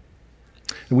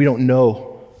 And we don't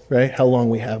know, right, how long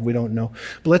we have. We don't know.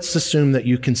 But let's assume that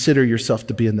you consider yourself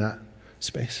to be in that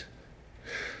space.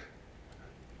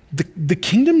 The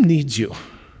kingdom needs you.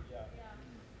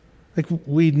 Like,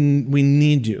 we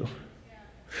need you.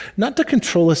 Not to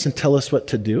control us and tell us what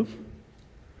to do,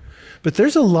 but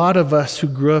there's a lot of us who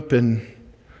grew up in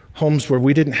homes where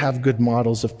we didn't have good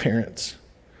models of parents.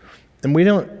 And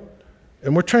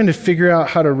we're trying to figure out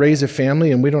how to raise a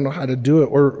family, and we don't know how to do it.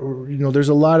 Or there's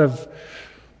a lot of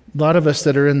us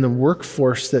that are in the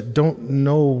workforce that don't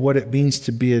know what it means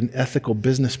to be an ethical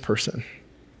business person.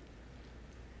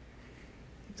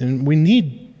 And we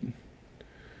need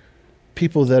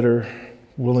people that are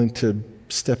willing to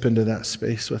step into that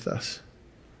space with us.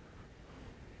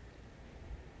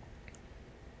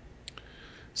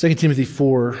 2 Timothy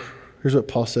 4, here's what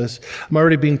Paul says. I'm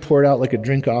already being poured out like a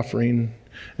drink offering,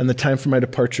 and the time for my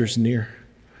departure is near.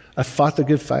 I've fought the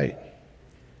good fight.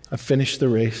 I've finished the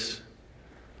race.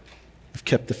 I've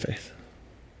kept the faith.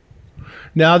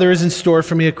 Now there is in store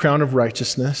for me a crown of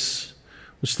righteousness,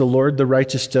 which the Lord, the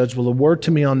righteous judge, will award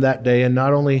to me on that day, and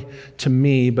not only to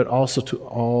me, but also to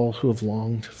all who have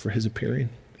longed for his appearing.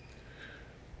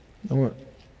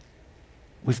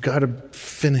 We've got to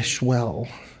finish well.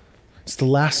 It's the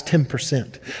last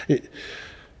 10%.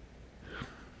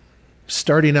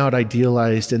 Starting out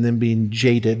idealized and then being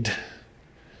jaded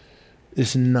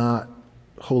is not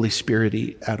Holy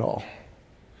Spirit-y at all.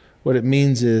 What it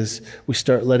means is we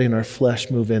start letting our flesh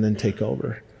move in and take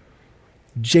over.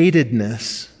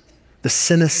 Jadedness, the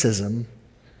cynicism,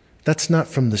 that's not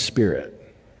from the Spirit.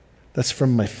 That's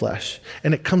from my flesh.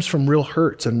 And it comes from real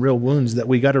hurts and real wounds that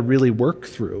we got to really work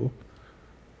through.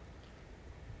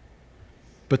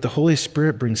 But the Holy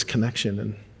Spirit brings connection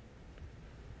and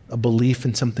a belief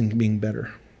in something being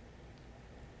better.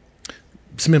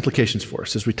 Some implications for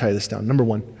us as we tie this down. Number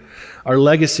one, our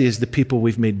legacy is the people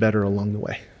we've made better along the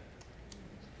way.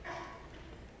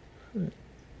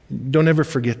 Don't ever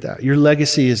forget that. Your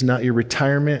legacy is not your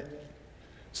retirement.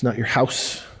 It's not your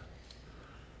house.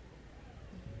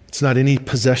 It's not any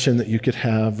possession that you could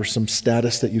have or some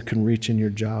status that you can reach in your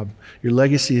job. Your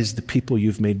legacy is the people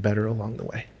you've made better along the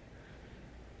way.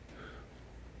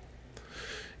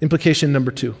 Implication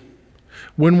number two.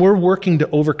 When we're working to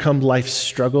overcome life's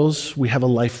struggles, we have a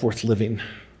life worth living.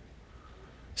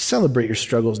 Celebrate your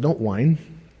struggles. Don't whine.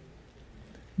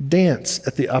 Dance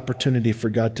at the opportunity for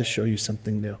God to show you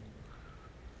something new.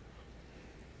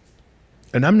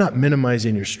 And I'm not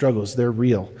minimizing your struggles. They're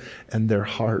real and they're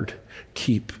hard.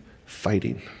 Keep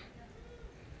fighting.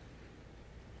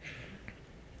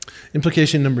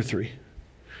 Implication number three.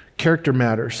 Character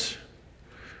matters.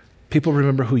 People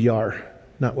remember who you are,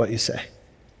 not what you say.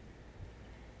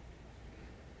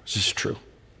 This is true.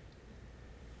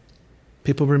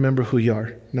 People remember who you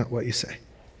are, not what you say.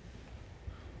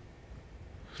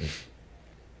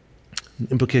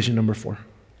 Implication number four.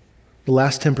 The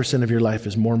last 10% of your life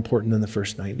is more important than the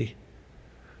first 90.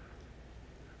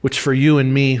 Which for you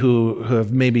and me who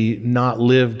have maybe not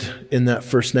lived in that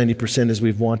first 90% as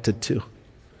we've wanted to,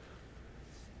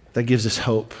 that gives us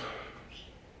hope.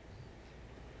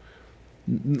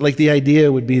 Like the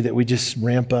idea would be that we just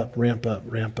ramp up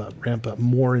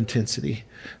more intensity,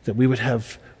 that we would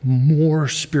have more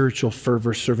spiritual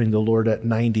fervor serving the Lord at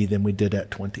 90 than we did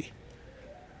at 20.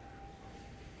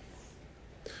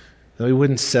 That we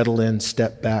wouldn't settle in,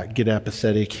 step back, get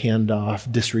apathetic, hand off,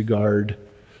 disregard,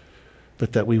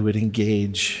 but that we would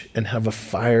engage and have a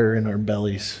fire in our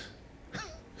bellies.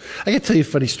 I got to tell you a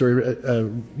funny story.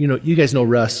 You guys know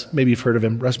Russ. Maybe you've heard of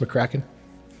him, Russ McCracken,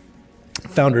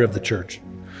 founder of the church.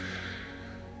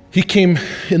 He came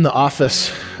in the office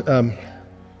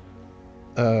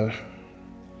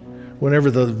whenever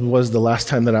was the last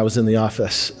time that I was in the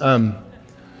office.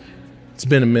 It's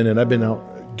been a minute. I've been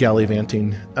out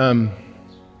gallivanting.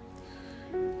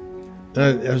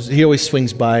 He always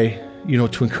swings by,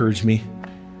 to encourage me.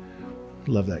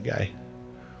 Love that guy.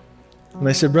 And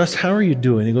I said, Russ, how are you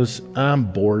doing? He goes,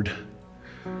 I'm bored.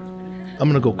 I'm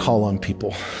going to go call on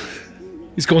people.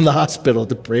 He's going to the hospital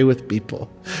to pray with people.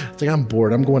 It's like, I'm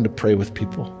bored. I'm going to pray with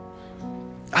people.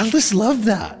 I just love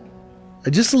that. I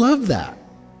just love that.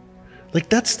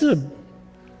 Like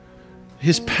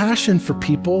his passion for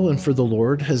people and for the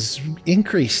Lord has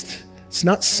increased. It's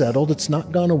not settled. It's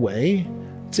not gone away.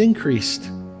 It's increased.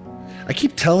 I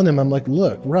keep telling him, I'm like,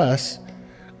 look, Russ,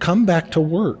 come back to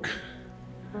work.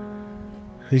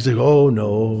 He's like, oh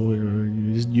no,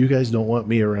 you guys don't want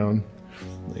me around.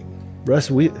 Like, Russ,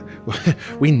 we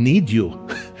need you.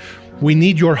 We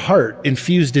need your heart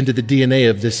infused into the DNA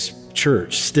of this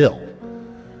church still,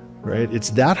 right? It's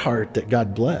that heart that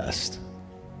God blessed.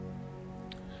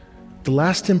 The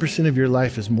last 10% of your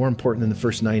life is more important than the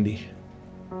first 90.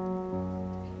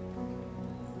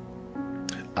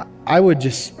 I would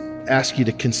just ask you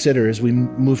to consider as we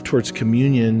move towards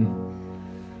communion,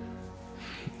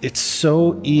 it's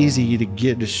so easy to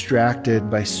get distracted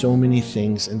by so many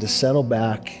things and to settle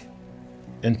back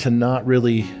and to not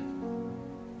really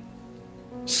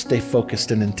stay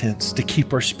focused and intense, to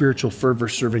keep our spiritual fervor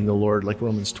serving the Lord, like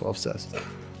Romans 12 says.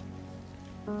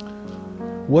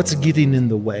 What's getting in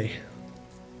the way?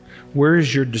 Where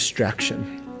is your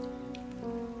distraction?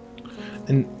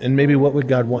 And maybe what would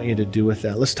God want you to do with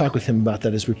that? Let's talk with him about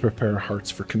that as we prepare our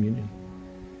hearts for communion.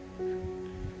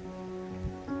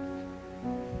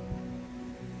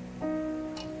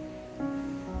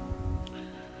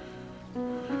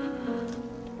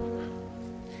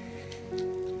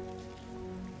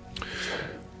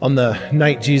 On the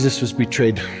night Jesus was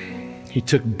betrayed, he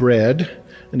took bread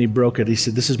and he broke it. He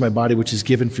said, this is my body which is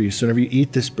given for you. So whenever you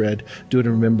eat this bread, do it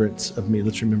in remembrance of me.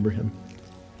 Let's remember him.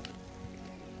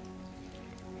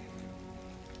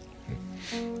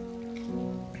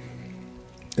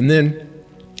 And then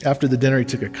after the dinner, he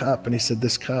took a cup and he said,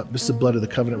 this cup, this is the blood of the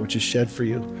covenant which is shed for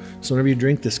you. So whenever you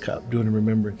drink this cup, do it in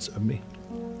remembrance of me.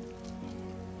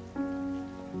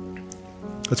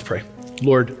 Let's pray.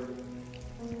 Lord,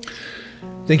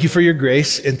 thank you for your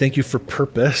grace and thank you for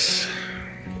purpose.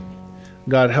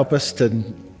 God, help us to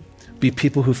be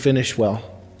people who finish well.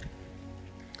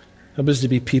 Help us to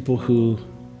be people who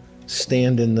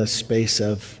stand in the space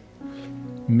of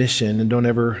mission and don't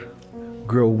ever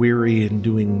grow weary in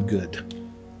doing good.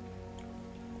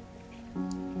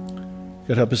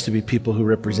 God, help us to be people who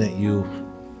represent you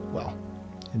well.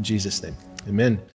 In Jesus' name, amen.